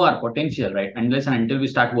never know our potential, right? Unless and until we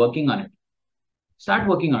start working on it. Start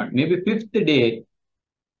working on it. Maybe fifth day,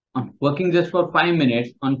 working just for 5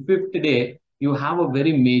 minutes, on fifth day, you have a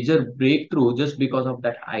very major breakthrough just because of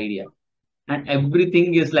that idea. And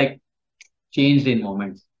everything is like changed in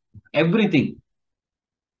moments. Everything.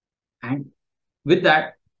 And with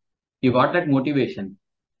that, you got that motivation.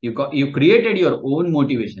 You created your own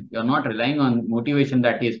motivation. You're not relying on motivation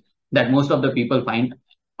that most of the people find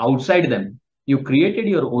outside them. You created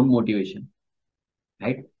your own motivation,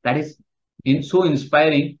 right? That is so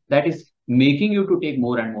inspiring, that is making you to take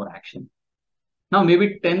more and more action. Now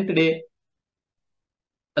maybe 10th day,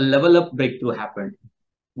 a level up breakthrough happened.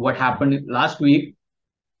 What happened last week,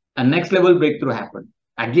 a next level breakthrough happened.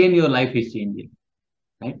 Again your life is changing,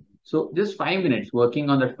 right? So just 5 minutes, working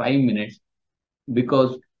on that 5 minutes,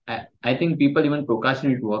 because I think people even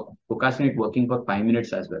procrastinate working for 5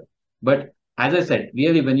 minutes as well. But as I said,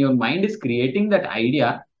 really, when your mind is creating that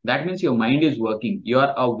idea, that means your mind is working. You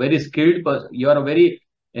are a very skilled person. You are a very,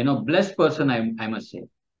 blessed person, I must say.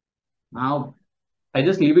 Now, I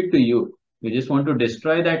just leave it to you. You just want to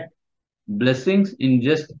destroy that blessings in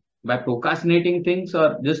just by procrastinating things,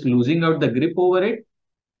 or just losing out the grip over it,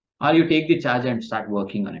 or you take the charge and start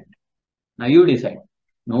working on it. Now you decide.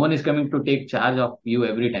 No one is coming to take charge of you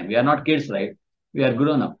every time. We are not kids, right? We are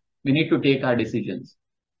grown up. We need to take our decisions.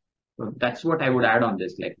 So that's what I would add on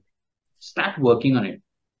this. Like, start working on it.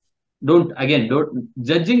 Don't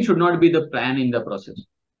judging should not be the plan in the process.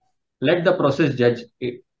 Let the process judge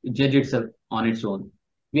itself on its own.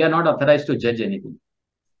 We are not authorized to judge anything.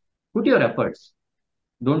 Put your efforts.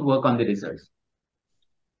 Don't work on the results.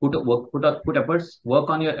 Put efforts. Work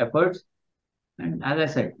on your efforts. And as I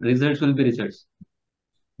said, results will be results.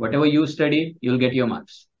 Whatever you study, you'll get your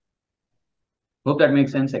marks. Hope that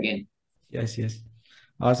makes sense again. Yes, yes.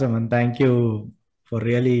 Awesome, and thank you for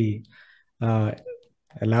really uh,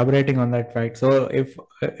 elaborating on that fact. So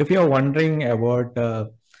if you're wondering about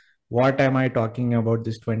what am I talking about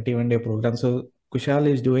this 21-day program, so Kushal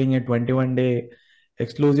is doing a 21-day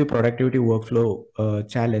exclusive productivity workflow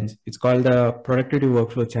challenge. It's called the Productivity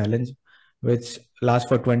Workflow Challenge, which lasts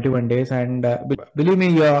for 21 days. And believe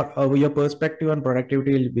me, your perspective on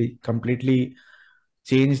productivity will be completely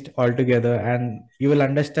changed altogether, and you will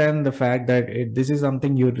understand the fact that this is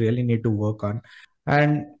something you really need to work on.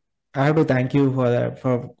 And I have to thank you for that,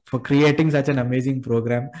 for creating such an amazing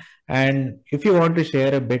program. And if you want to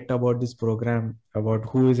share a bit about this program, about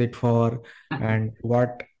who is it for and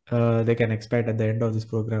what they can expect at the end of this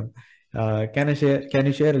program, can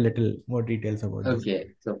you share a little more details about this? Okay,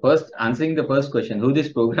 so first, answering the first question, who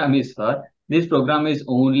this program is for, this program is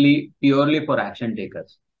only purely for action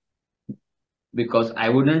takers, because I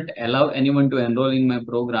wouldn't allow anyone to enroll in my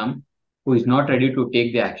program who is not ready to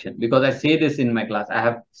take the action. Because I say this in my class, I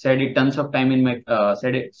have said it tons of time in my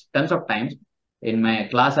said it tons of times in my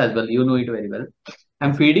class as well. You know it very well.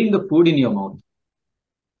 I'm Yes. feeding the food in your mouth,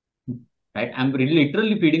 right? I'm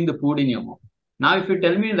literally feeding the food in your mouth. Now, if you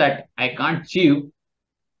tell me that I can't chew,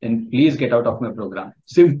 then please get out of my program.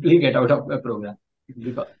 Simply get out of my program.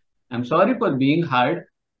 Because I'm sorry for being hard,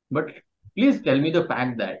 but please tell me the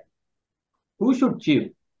fact that who should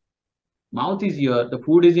chew? Mouth is here, the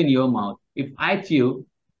food is in your mouth. If I chew,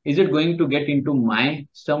 is it going to get into my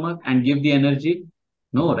stomach and give the energy?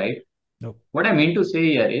 No, right? No. What I mean to say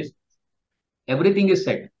here is, everything is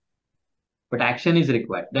set, but action is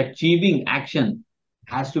required. That achieving action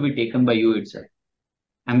has to be taken by you itself.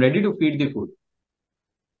 I'm ready to feed the food.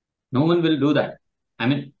 No one will do that. I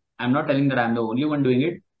mean, I'm not telling that I'm the only one doing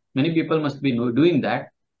it. Many people must be doing that.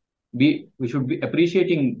 We should be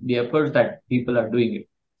appreciating the efforts that people are doing it.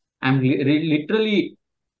 I'm literally,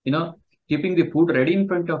 you know, keeping the food ready in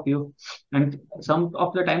front of you, and some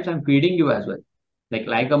of the times I'm feeding you as well,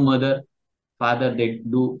 like a mother, father, they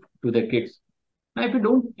do to their kids. Now,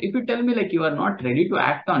 if you tell me like you are not ready to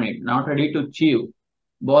act on it, not ready to chew,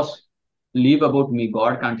 boss, leave about me.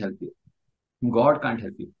 God can't help you. God can't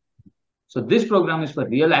help you. So this program is for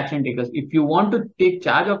real action takers. If you want to take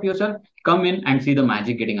charge of yourself, come in and see the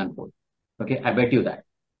magic getting unfold. Okay, I bet you that.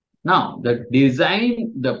 Now,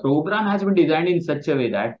 the program has been designed in such a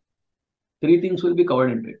way that three things will be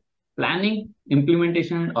covered in it: planning,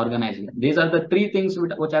 implementation, and organization. These are the three things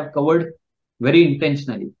which I've covered very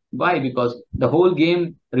intentionally. Why? Because the whole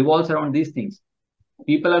game revolves around these things.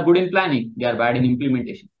 People are good in planning, they are bad in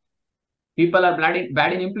implementation. People are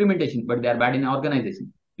bad in implementation, but they are bad in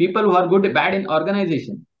organization. People who are good bad in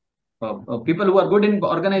organization, people who are good in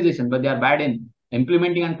organization, but they are bad in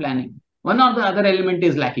implementing and planning. One or the other element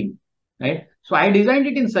is lacking, right? So I designed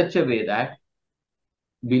it in such a way that,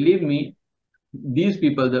 believe me, these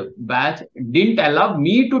people, the batch, didn't allow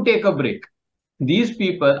me to take a break. These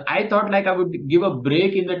people, I thought like I would give a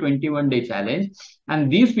break in the 21-day challenge,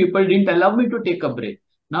 and these people didn't allow me to take a break.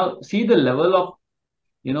 Now, see the level of,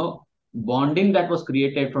 you know, bonding that was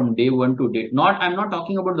created from day one to day. I'm not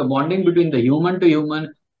talking about the bonding between the human to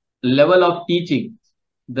human level of teaching,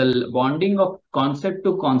 the bonding of concept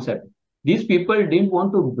to concept. These people didn't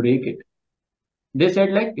want to break it. They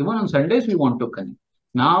said like, even on Sundays we want to connect.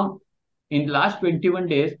 Now, in the last 21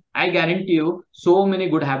 days, I guarantee you, so many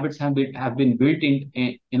good habits have been built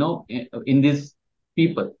in these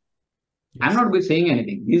people. I'm Yes. not saying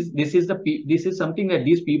anything. This is something that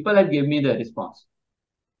these people have given me the response.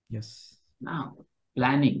 Yes. Now,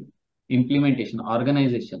 planning, implementation,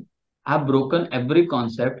 organization. I've broken every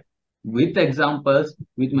concept with examples,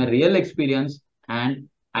 with my real experience, and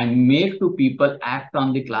I make to people act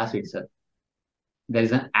on the class itself. There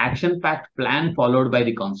is an action-packed plan followed by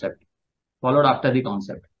the concept, followed after the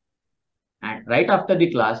concept. And right after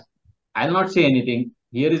the class, I'll not say anything.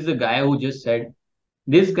 Here is the guy who just said,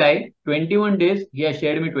 this guy, 21 days, he has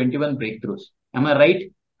shared me 21 breakthroughs. Am I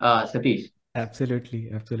right, Satish? Absolutely.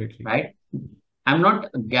 Absolutely. Right? I'm not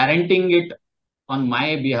guaranteeing it on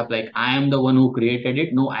my behalf, like I am the one who created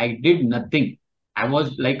it. No, I did nothing. I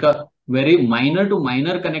was like a very minor to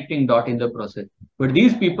minor connecting dot in the process. But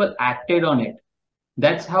these people acted on it.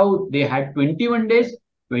 That's how they had 21 days,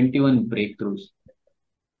 21 breakthroughs.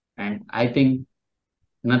 And I think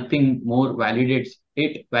nothing more validates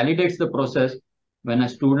the process when a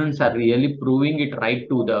students are really proving it right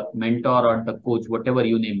to the mentor or the coach, whatever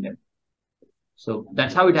you name them. So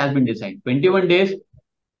that's how it has been designed. 21 days,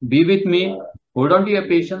 be with me, hold on to your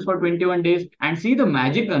patience for 21 days and see the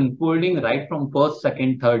magic unfolding right from first,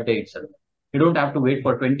 second, third day itself. You don't have to wait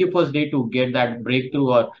for 21st day to get that breakthrough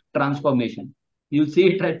or transformation. You'll see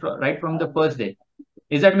it right from the first day.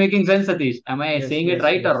 Is that making sense, Satish? Am I Yes. saying it Yes.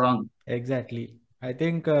 right or Yes. wrong? Exactly. I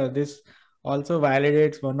think this also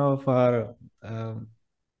validates one of our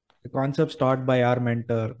concepts taught by our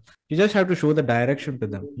mentor. You just have to show the direction to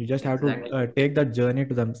them. You just have to Exactly. take that journey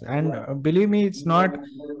to them. And believe me, it's not.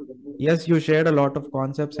 Yes, you shared a lot of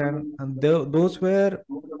concepts, and those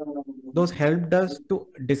helped us to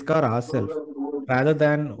discover ourselves rather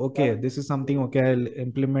than okay, this is something okay, I'll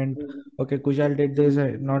implement. Okay, Kushal did this.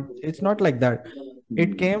 Not, it's not like that.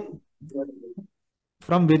 It came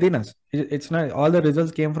from within us. It's not all the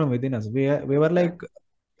results came from within us. We were Yeah. like,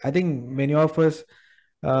 I think many of us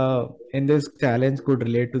in this challenge could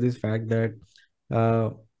relate to this fact that uh,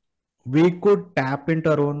 we could tap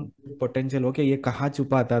into our own potential. Okay, ye kahan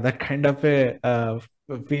chupa tha? That kind of a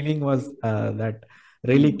feeling was that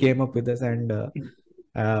really Hmm. came up with us. And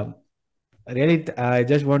uh, really, I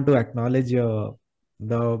just want to acknowledge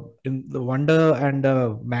the wonder and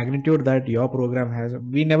the magnitude that your program has.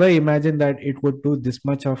 We never imagined that it would do this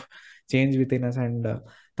much of change within us. And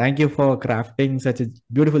thank you for crafting such a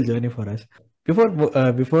beautiful journey for us.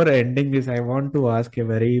 Before ending this, I want to ask a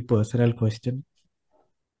very personal question.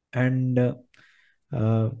 And uh,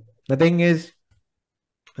 the thing is,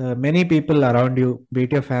 many people around you, be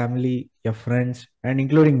it your family, your friends, and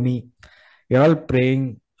including me, you're all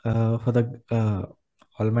praying for the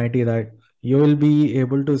Almighty that you will be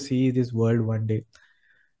able to see this world one day.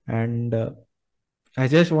 And I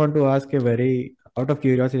just want to ask a very, out of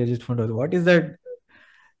curiosity, I just want to ask, what is that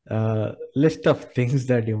list of things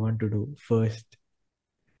that you want to do first?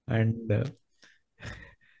 And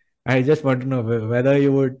I just want to know whether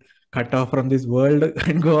you would cut off from this world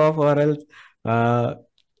and go off, or else uh,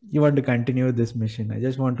 you want to continue this mission. I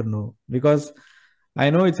just want to know because I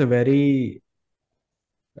know it's a very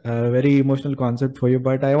emotional concept for you,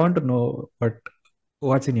 but I want to know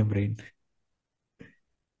what's in your brain.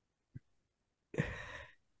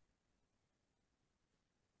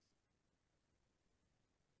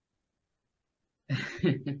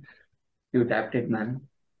 You tapped it, man.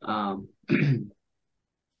 Um,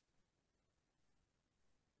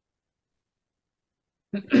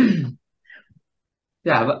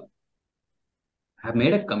 Yeah, I've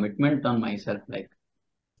made a commitment on myself. Like,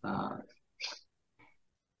 uh,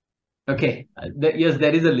 okay, yes,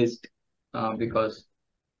 there is a list because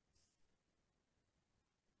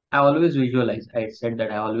I always visualize. I said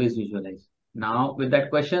that I always visualize. Now, with that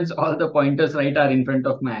questions, all the pointers right are in front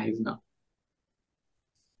of my eyes now.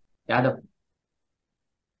 Yeah,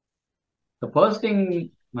 the first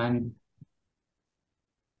thing, man,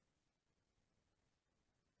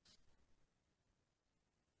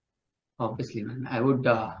 obviously, man, I would.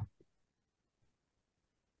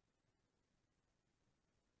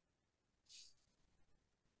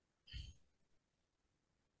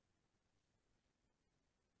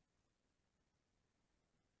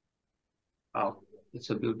 Wow, it's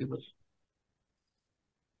so beautiful.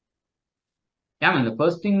 Yeah, man, the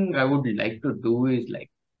first thing I would like to do is like,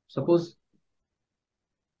 suppose,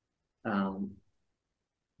 um,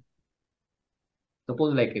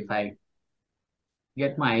 suppose like if I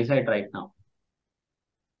get my eyesight right now.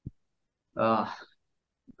 Oh,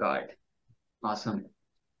 God, awesome.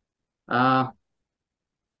 Uh,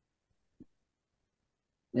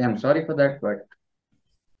 yeah, I'm sorry for that, but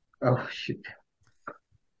oh shit, I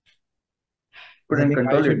couldn't think I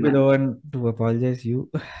control it, should be man. the one to apologize you.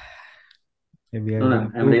 Maybe I No, no,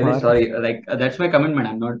 went I'm too really far. sorry. Like that's my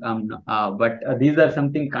commitment. But these are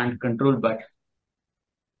something can't control. But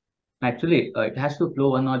actually, it has to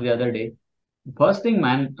flow one or the other day. First thing,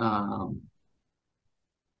 man, I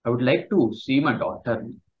would like to see my daughter.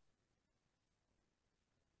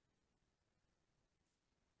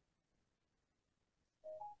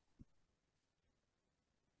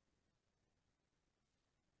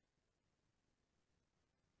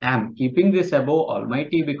 I'm keeping this above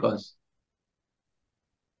Almighty because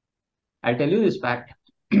I'll tell you this fact.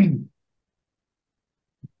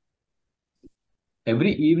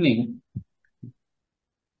 Every evening,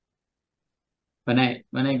 when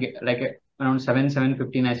I get like around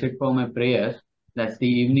 7:15, I sit for my prayers. That's the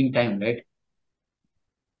evening time, right?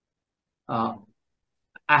 Uh,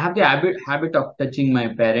 I have the habit of touching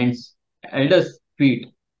my parents' elders' feet.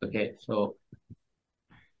 Okay, so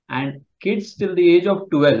and kids till the age of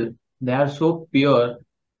 12, they are so pure,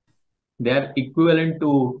 they are equivalent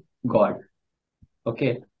to God.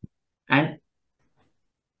 Okay, and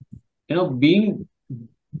being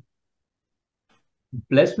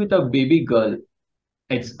blessed with a baby girl,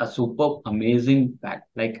 it's a super amazing fact.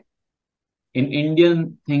 Like in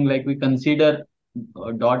Indian thing, like we consider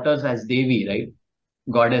daughters as Devi, right?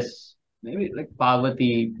 Goddess, maybe like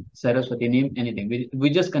Parvati, Saraswati, name anything. We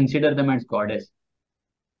just consider them as goddess.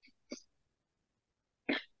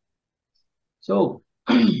 So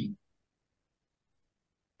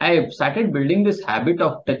I started building this habit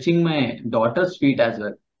of touching my daughter's feet as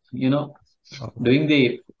well. You know, Wow. doing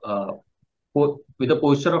the with a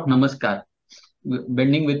posture of namaskar,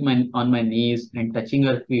 bending with my on my knees and touching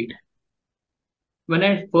her feet. When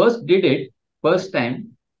I first did it, first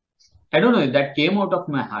time, I don't know, that came out of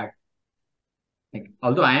my heart. Like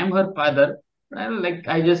although I am her father,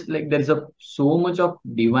 I just like there's a so much of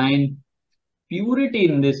divine purity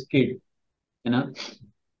in this kid. You know,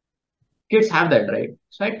 kids have that, right?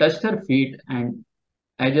 So I touched her feet and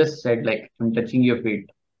I just said like I'm touching your feet.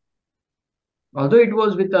 Although it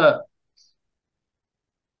was with a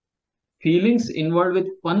feelings involved with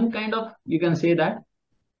fun kind of, you can say that.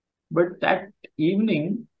 But that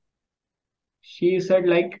evening she said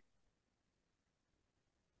like,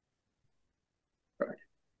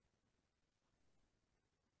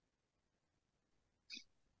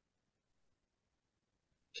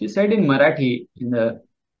 she said in Marathi, in the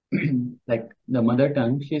like the mother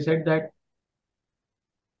tongue, she said that,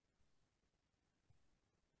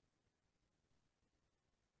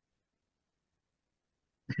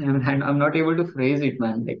 and I'm not able to phrase it,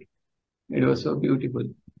 man. Like it was so beautiful.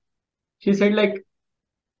 She said like,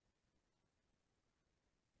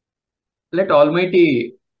 let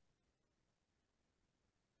Almighty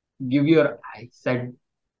give your eyesight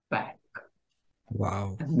back.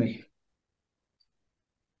 Wow. Me.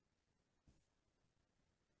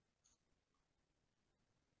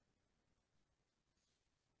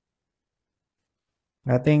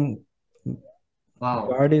 I think Wow.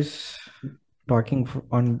 God is talking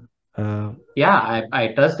on. Yeah,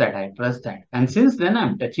 I trust that. I trust that. And since then,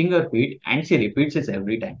 I'm touching her feet, and she repeats it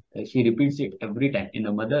every time. She repeats it every time in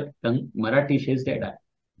the mother tongue. Marathi, she said,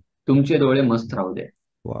 "तुमचे डोळे मस्त राहू दे."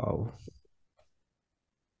 Wow.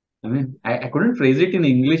 I mean, I couldn't phrase it in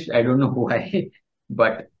English. I don't know why,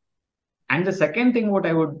 but and the second thing what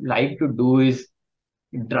I would like to do is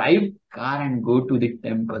drive car and go to the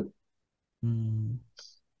temple Mm.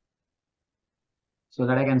 so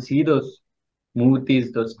that I can see those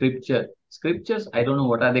murtis, those scripture. scriptures. I don't know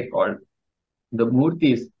what are they called. The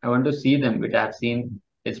murtis. I want to see them, which I've seen.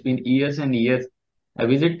 It's been years and years. I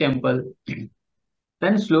visit temple.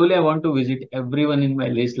 Then slowly I want to visit everyone in my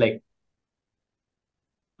list. Like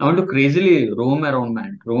I want to crazily roam around,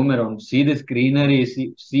 man. Roam around. See this greenery.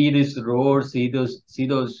 See this road. See those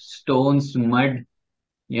stones, mud.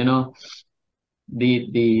 You know,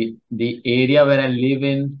 the area where I live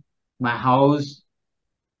in, my house,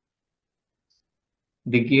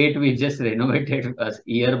 the gate we just renovated a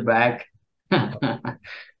year back.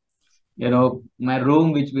 My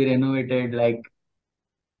room which we renovated, like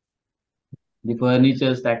the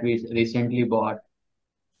furnitures that we recently bought.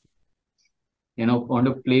 Want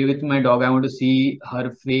to play with my dog. I want to see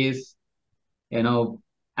her face. You know,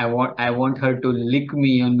 I want her to lick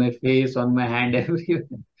me on my face, on my hand, everywhere.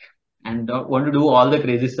 And want to do all the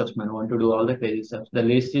crazy stuff, man. Want to do all the crazy stuff. The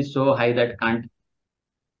list is so high that can't.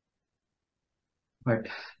 But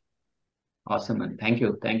awesome, man. Thank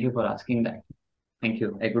you for asking that. Thank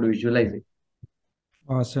you. I could visualize it.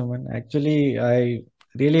 Awesome. And actually, I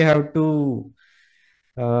really have to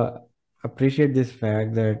uh, appreciate this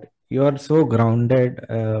fact that you are so grounded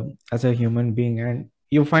as a human being, and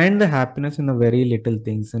you find the happiness in the very little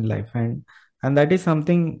things in life, and that is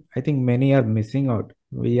something I think many are missing out.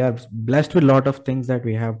 We are blessed with a lot of things that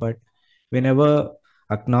we have, but we never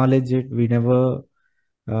acknowledge it.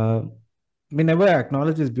 Uh, we never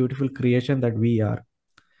acknowledge this beautiful creation that we are.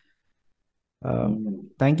 Uh, Mm.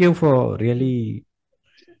 Thank you for really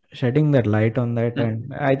shedding that light on that.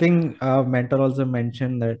 And I think mentor also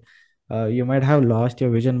mentioned that you might have lost your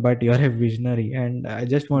vision, but you're a visionary. And I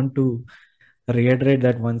just want to reiterate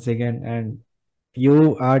that once again. And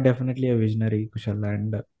you are definitely a visionary, Kushal,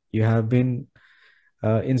 and you have been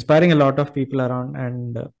inspiring a lot of people around.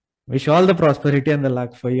 And wish all the prosperity and the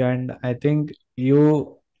luck for you. And I think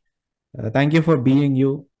you thank you for being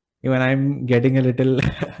you. Even I'm getting a little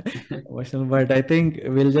emotional, but I think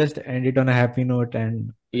we'll just end it on a happy note.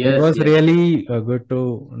 And it Yes, was yes. really good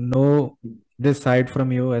to know this side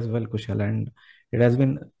from you as well, Kushal. And it has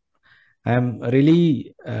been, I'm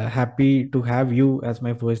really happy to have you as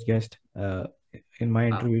my first guest in my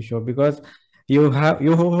Wow. interview show, because you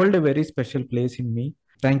hold a very special place in me.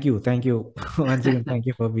 Thank you once again. Thank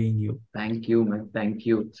you for being you. Thank you, man. Thank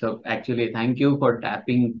you. So actually, thank you for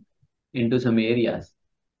tapping into some areas.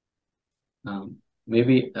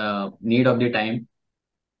 Maybe need of the time.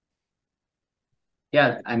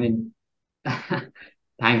 Yeah, I mean,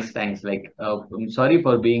 thanks. Like, I'm sorry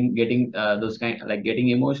for getting those kind like getting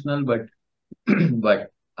emotional, but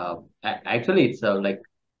but actually, it's like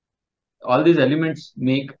all these elements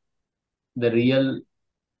make the real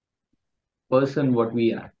person what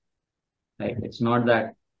we are. Right? It's not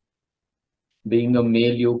that being a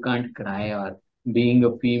male you can't cry, or being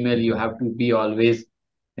a female you have to be always,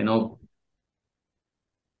 you know,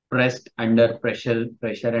 pressed under pressure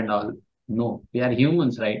and all. No, we are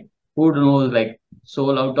humans, right? Who knows, like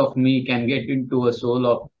soul out of me can get into a soul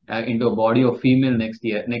of into a body of female next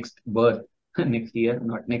year, next birth. Next year,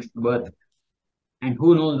 not next birth. And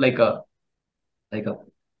who knows, like a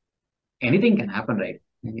anything can happen, right?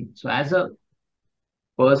 So as a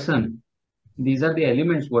person, these are the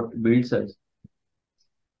elements what builds us.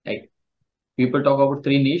 Like people talk about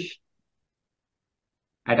three niche,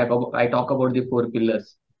 I talk about the four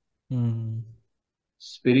pillars: Mm.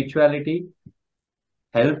 spirituality,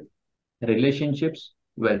 health, relationships,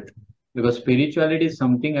 wealth. Because spirituality is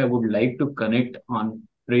something I would like to connect on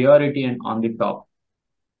priority and on the top.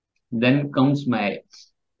 Then comes my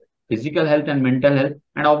physical health and mental health.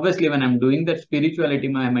 And obviously, when I'm doing that spirituality,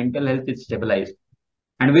 my mental health is stabilized.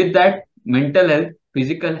 And with that, mental health,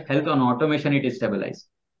 physical health on automation, it is stabilized.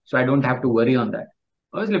 So I don't have to worry on that.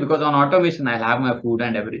 Obviously, because on automation, I'll have my food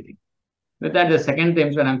and everything. With that, the second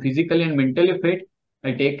thing, when I'm physically and mentally fit,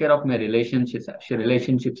 I take care of my relationships as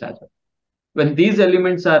well. When these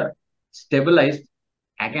elements are stabilized,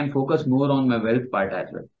 I can focus more on my wealth part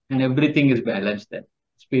as well. And everything is balanced there.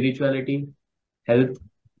 Spirituality, health,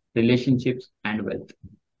 relationships, and wealth.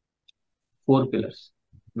 Four pillars.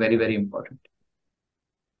 Very, very important.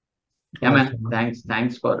 Yeah, man. Awesome.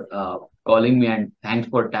 Thanks for calling me, and thanks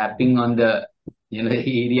for tapping on the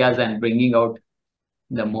areas and bringing out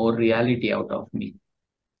the more reality out of me.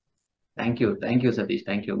 Thank you, Satish.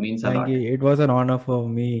 Thank you. Means a Thank lot. you. It was an honor for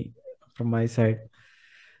me from my side.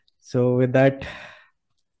 So with that,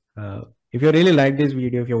 uh, if you really like this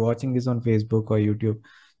video, if you're watching this on Facebook or YouTube,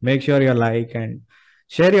 make sure you like and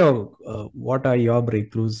share your what are your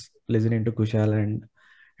breakthroughs listening to Kushal.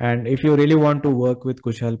 And if you really want to work with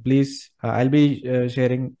Kushal, please I'll be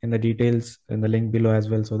sharing in the details in the link below as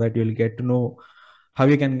well, so that you'll get to know how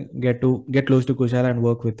you can get close to Kushal and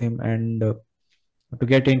work with him, and to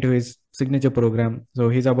get into his signature program. So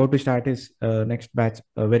he's about to start his next batch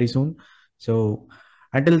very soon. So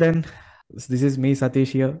until then, this is me, Satish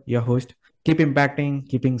here, your host. Keep impacting,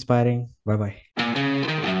 keep inspiring. Bye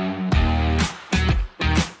bye.